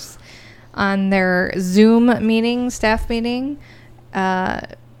teachers on their Zoom meeting, staff meeting,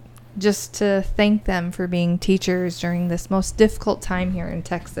 just to thank them for being teachers during this most difficult time here in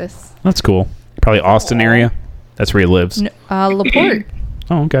Texas. That's cool. Probably Austin area. That's where he lives. LaPorte.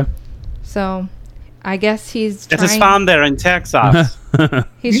 Oh, okay. So, I guess he's It's his farm there in Texas.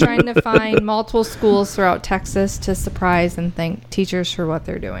 He's trying to find multiple schools throughout Texas to surprise and thank teachers for what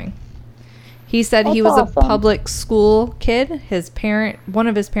they're doing. He said he was a public school kid. One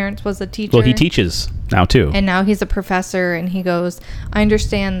of his parents was a teacher. Well, he teaches now too. And now he's a professor, and he goes, I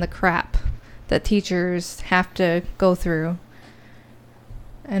understand the crap that teachers have to go through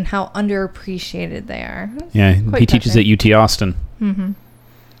and how underappreciated they are. Yeah, he teaches at UT Austin. Mm-hmm.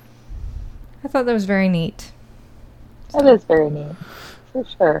 I thought that was very neat. That is very neat, for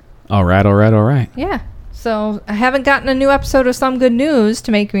sure. All right. Yeah. So I haven't gotten a new episode of Some Good News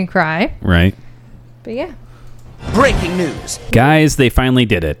to make me cry. Right. But yeah. Breaking news. Guys, they finally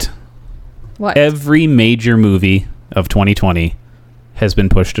did it. What? Every major movie of 2020 has been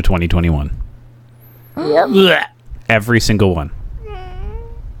pushed to 2021. Yep. Every single one.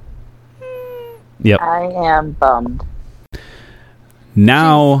 Yep. I am bummed.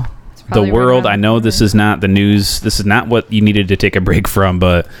 Now, the world, right I know this is not the news. This is not what you needed to take a break from,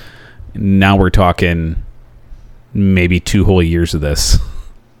 but now we're talking maybe 2 whole years of this.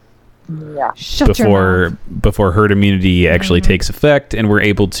 Yeah. Shut your mouth. Before herd immunity actually takes effect and we're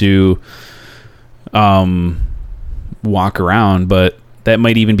able to walk around, but that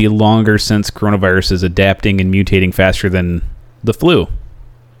might even be longer since coronavirus is adapting and mutating faster than the flu.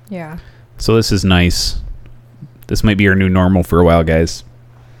 Yeah. So this is nice. This might be our new normal for a while, guys.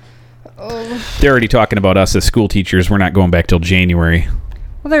 Oh. They're already talking about us as school teachers. We're not going back till January.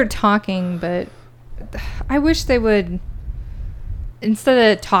 Well, they're talking, but I wish they would,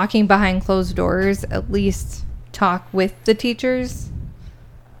 instead of talking behind closed doors, at least talk with the teachers.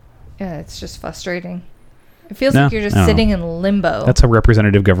 Yeah, it's just frustrating. It feels like you're just sitting in limbo. That's how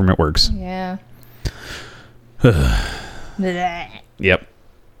representative government works. Yeah. Yep.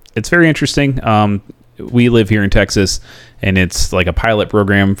 It's very interesting. We live here in Texas, and it's like a pilot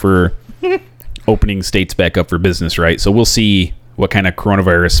program for opening states back up for business, right? So we'll see what kind of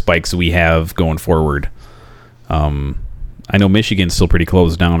coronavirus spikes we have going forward. I know Michigan's still pretty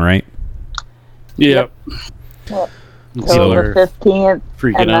closed down, right? Yep. Till the 15th,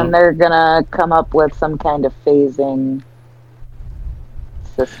 and then they're going to come up with some kind of phasing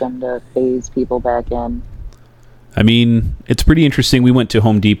system to phase people back in. I mean, it's pretty interesting. We went to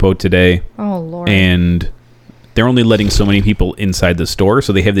Home Depot today. Oh, Lord. And they're only letting so many people inside the store,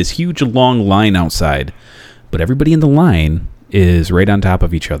 so they have this huge long line outside. But everybody in the line is right on top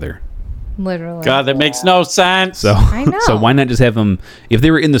of each other. Literally. God, that makes no sense. So, I know. So why not just have them... If they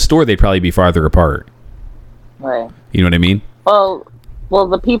were in the store, they'd probably be farther apart. Right. You know what I mean? Well,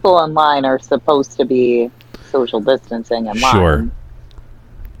 the people in line are supposed to be social distancing in line. Sure.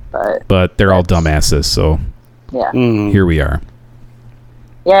 But they're all dumbasses, so... Yeah. Here we are.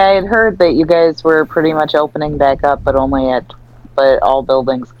 Yeah, I'd heard that you guys were pretty much opening back up, but all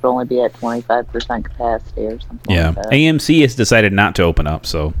buildings could only be at 25% capacity or something like that. AMC has decided not to open up,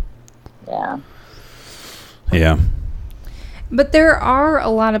 so... Yeah. But there are a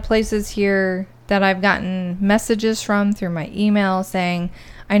lot of places here that I've gotten messages from through my email saying,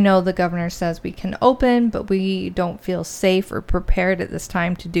 I know the governor says we can open, but we don't feel safe or prepared at this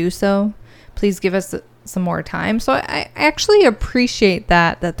time to do so. Please give us some more time. So I actually appreciate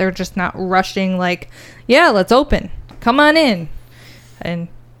that they're just not rushing like, yeah, let's open. Come on in. And,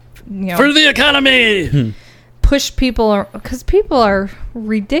 for the economy! Push people, because people are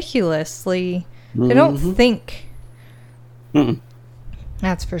ridiculously, they don't think.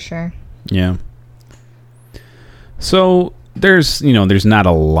 That's for sure. Yeah. So there's not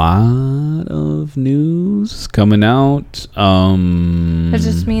a lot of news coming out. That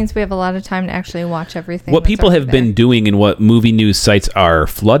just means we have a lot of time to actually watch everything. What people have been doing and what movie news sites are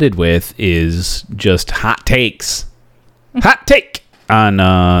flooded with is just hot takes. Hot take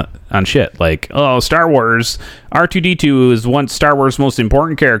on shit like, oh, Star Wars R2-D2 is once Star Wars' most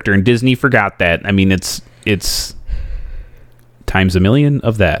important character and Disney forgot that. I mean, it's times a million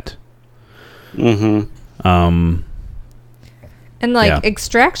of that. And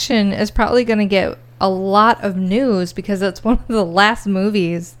Extraction is probably going to get a lot of news because it's one of the last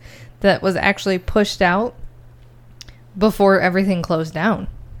movies that was actually pushed out before everything closed down.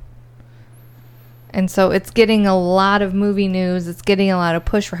 And so it's getting a lot of movie news. It's getting a lot of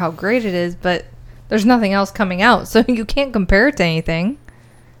push for how great it is, but there's nothing else coming out, so you can't compare it to anything.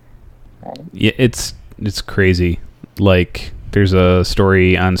 Yeah, it's crazy. Like, there's a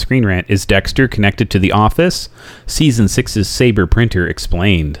story on Screen Rant. Is Dexter connected to The Office? Season 6's Saber printer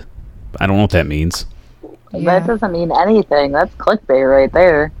explained. I don't know what that means. Yeah. That doesn't mean anything. That's clickbait right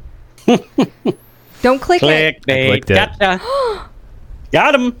there. Don't click it. Clickbait. Gotcha.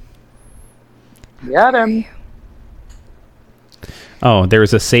 Got him. Got him. Oh, there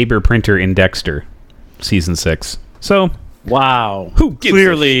was a Saber printer in Dexter, season 6. So, wow. Who gives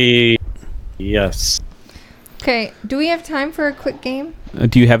Clearly, yes. Okay, do we have time for a quick game?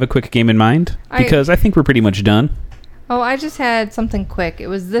 do you have a quick game in mind? Because I think we're pretty much done. Oh, I just had something quick. It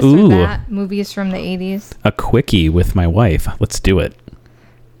was this Ooh. or that. Movies from the 80s. A quickie with my wife. Let's do it.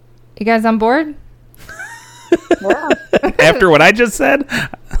 You guys on board? Yeah. After what I just said?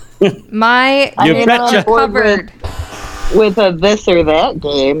 My I mean, betcha. I'm bored covered. with a this or that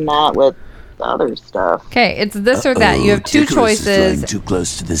game, not with other stuff. Okay, it's this or that. You have two Icarus is flying choices, too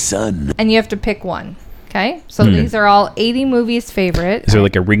close to the sun. and you have to pick one. Okay, so these are all 80 movies favorite. Is there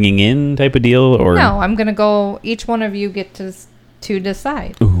like a ringing in type of deal? Or No, I'm gonna go. Each one of you get to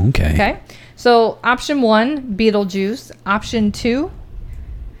decide. Ooh, okay. Okay, so option 1, Beetlejuice. Option 2,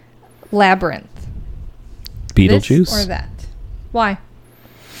 Labyrinth. Beetlejuice? This or that? Why?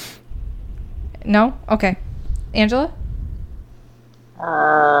 No? Okay. Angela?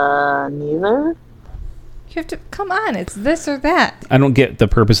 Neither. You have to come on. It's this or that. I don't get the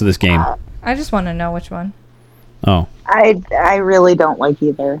purpose of this game. I just want to know which one. Oh. I really don't like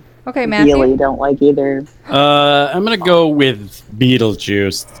either. Okay, Matthew. Really don't like either. I'm going to go with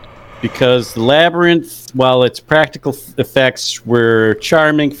Beetlejuice because Labyrinth, while its practical effects were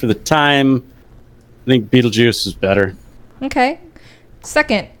charming for the time, I think Beetlejuice is better. Okay.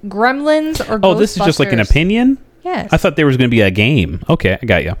 Second, Gremlins or Ghostbusters? Oh, this is just like an opinion? Yes. I thought there was going to be a game. Okay, I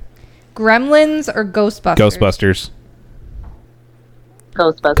got you. Gremlins or Ghostbusters? Ghostbusters.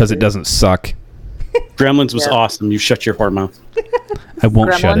 Ghostbusters. Because it doesn't suck. Gremlins was Yeah. awesome. You shut your whore mouth. I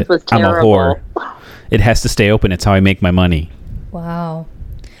won't shut Gremlins it. was I'm a terrible. whore. It has to stay open. It's how I make my money. Wow.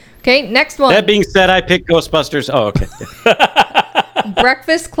 Okay, next one. That being said, I picked Ghostbusters. Oh, okay.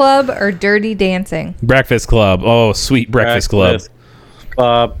 Breakfast Club or Dirty Dancing? Breakfast Club. Oh, sweet Breakfast Club.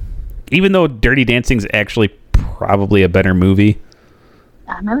 Club. Even though Dirty Dancing's actually probably a better movie,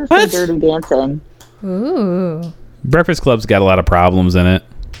 I'm gonna say What? Dirty Dancing. Ooh. Breakfast Club's got a lot of problems in it.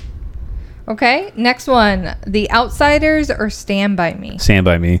 Okay, next one. The Outsiders or Stand By Me? Stand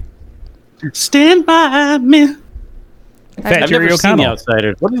By Me. Stand by me. Fat I've Jerry never seen The O'Connell.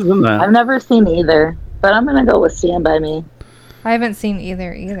 Outsiders. What is in that? I've never seen either, but I'm gonna go with Stand By Me. I haven't seen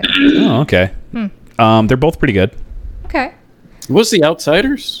either. Oh, okay. They're both pretty good. Okay. What's The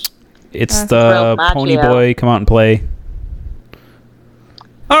Outsiders? It's Ralph the Pony Macchio. Boy Come Out and Play.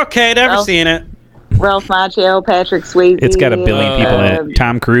 Okay, never Well- seen it. Ralph Macchio, Patrick Swayze. It's got a billion people in it.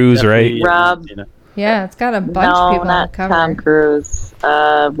 Tom Cruise, right? Definitely Rob- haven't seen it. Yeah, it's got a bunch of No, people on the not cover. Tom Cruise.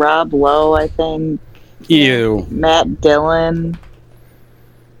 Rob Lowe, I think. Ew. Matt Dillon.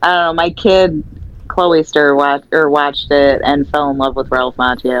 I don't know. My kid Chloe Stir watched it and fell in love with Ralph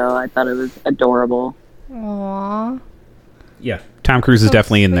Macchio. I thought it was adorable. Aww. Yeah. Tom Cruise is So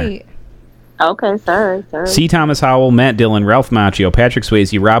definitely in there. sweet. Okay, sorry. C. Thomas Howell, Matt Dillon, Ralph Macchio, Patrick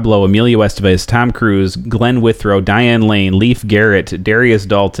Swayze, Rob Lowe, Emilio Estevez, Tom Cruise, Glenn Withrow, Diane Lane, Leif Garrett, Darius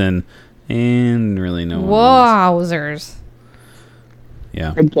Dalton, and really no one else. Wowzers.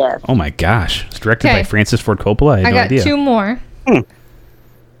 Yeah. I guess. Oh my gosh. It's directed by Okay. Francis Ford Coppola. I had I no got idea. 2 more.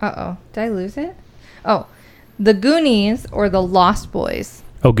 Uh-oh. Did I lose it? Oh. The Goonies or The Lost Boys?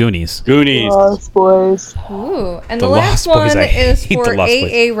 Oh, Goonies. Goonies. Lost Boys. Ooh. And The the last Lost Boys, one I is hate for The Lost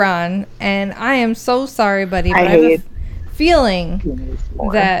Boys. A.A. Ron. And I am so sorry, buddy, but I I have a hate feeling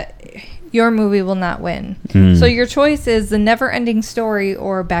more. that your movie will not win. Hmm. So your choice is The Never-Ending Story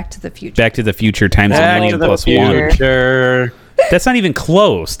or Back to the Future. Back to the Future times a Back million to the plus Future. one. Sure. That's not even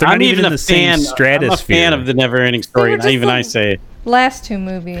close. They're I'm not even in a the same fan. stratosphere. I'm a fan of the Never-Ending They Story. were Not just even the- I say. Last 2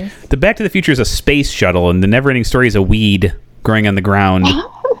 movies. The Back to the Future is a space shuttle, and the Never-Ending Story is a weed growing on the ground.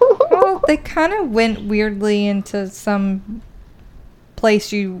 Well, they kind of went weirdly into some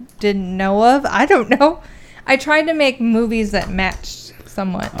place you didn't know of. I don't know. I tried to make movies that matched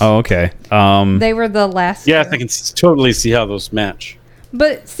somewhat. Oh, okay. They were the last. Yes, two. I can totally see how those match.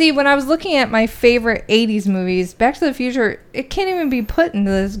 But see, when I was looking at my favorite 80s movies, Back to the Future, it can't even be put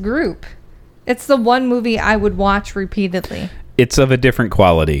into this group. It's the one movie I would watch repeatedly. It's of a different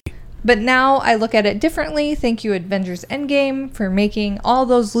quality. But now I look at it differently. Thank you, Avengers Endgame, for making all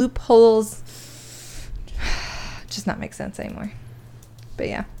those loopholes just not make sense anymore. But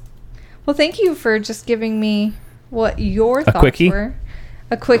yeah. Well, thank you for just giving me what your thoughts quickie? were.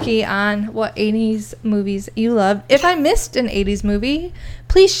 A quickie on what 80s movies you love. If I missed an 80s movie,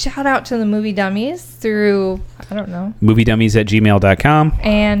 please shout out to the Movie Dummies through, I don't know, moviedummies@gmail.com.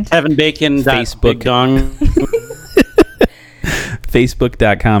 and Kevin Bacon. Facebook. Big Dong.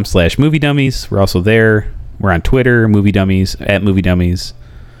 Facebook.com/moviedummies. We're also there. We're on Twitter, Movie Dummies, @Movie Dummies.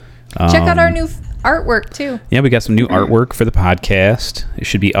 Check out our new artwork too. Yeah, we got some new artwork for the podcast. It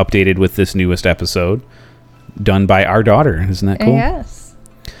should be updated with this newest episode, done by our daughter. Isn't that cool? Yes.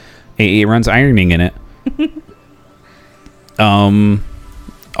 AA runs ironing in it.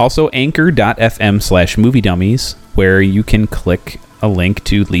 Also, anchor.fm/movie dummies, where you can click a link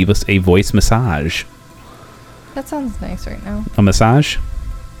to leave us a voice massage. That sounds nice right now. A massage?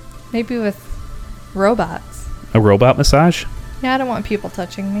 Maybe with robots. A robot massage? Yeah, I don't want people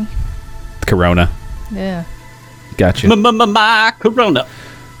touching me. Corona. Yeah. Gotcha. Corona.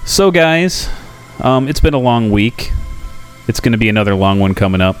 So, guys, it's been a long week. It's going to be another long one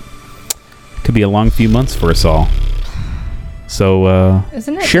coming up. Could be a long few months for us all. So,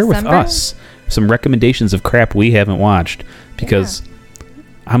 Isn't it share December? with us some recommendations of crap we haven't watched, because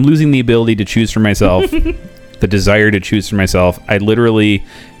I'm losing the ability to choose for myself, the desire to choose for myself. I literally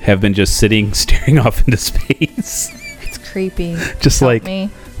have been just sitting, staring off into space. It's creepy. Just Help like, me.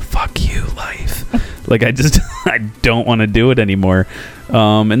 fuck you, life. Like, I don't want to do it anymore.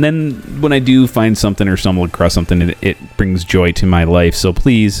 And then when I do find something or stumble across something, it brings joy to my life. So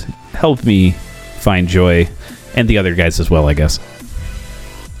please help me find joy, and the other guys as well, I guess.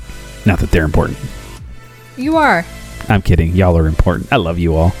 Not that they're important. You are. I'm kidding. Y'all are important. I love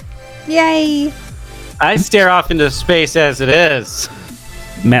you all. Yay. I stare off into space as it is.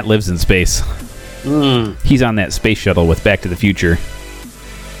 Matt lives in space. He's on that space shuttle with Back to the Future.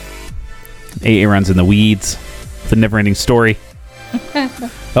 Aaron's in the weeds. It's a never-ending story.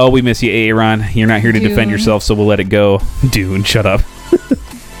 Oh, we miss you, Aaron. You're not here to defend Dune. yourself, so we'll let it go. Dune, shut up.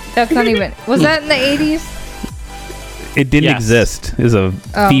 That's not even... Was that in the 80s? It didn't exist. It was a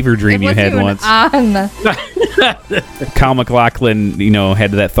fever dream you had once. Kyle MacLachlan,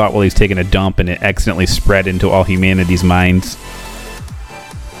 had that thought while he was taking a dump, and it accidentally spread into all humanity's minds.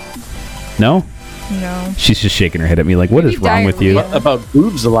 No? No. She's just shaking her head at me like, what is wrong with you? About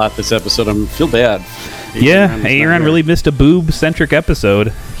boobs a lot this episode. I feel bad. Yeah, Aaron really missed a boob-centric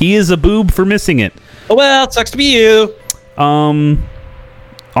episode. He is a boob for missing it. Oh, well, it sucks to be you.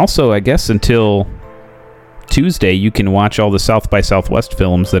 Also, I guess until Tuesday, you can watch all the South by Southwest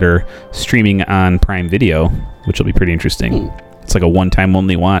films that are streaming on Prime Video, which will be pretty interesting. It's like a one-time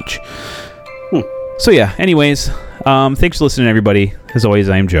only watch. So yeah, anyways, thanks for listening, everybody. As always,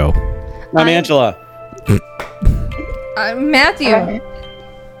 I am Joe. I'm Angela. Matthew.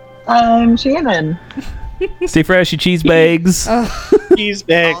 I'm Shannon. Stay fresh, you cheese bags. Cheese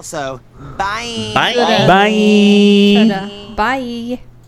bags. Also, bye. Bye. Bye. Bye.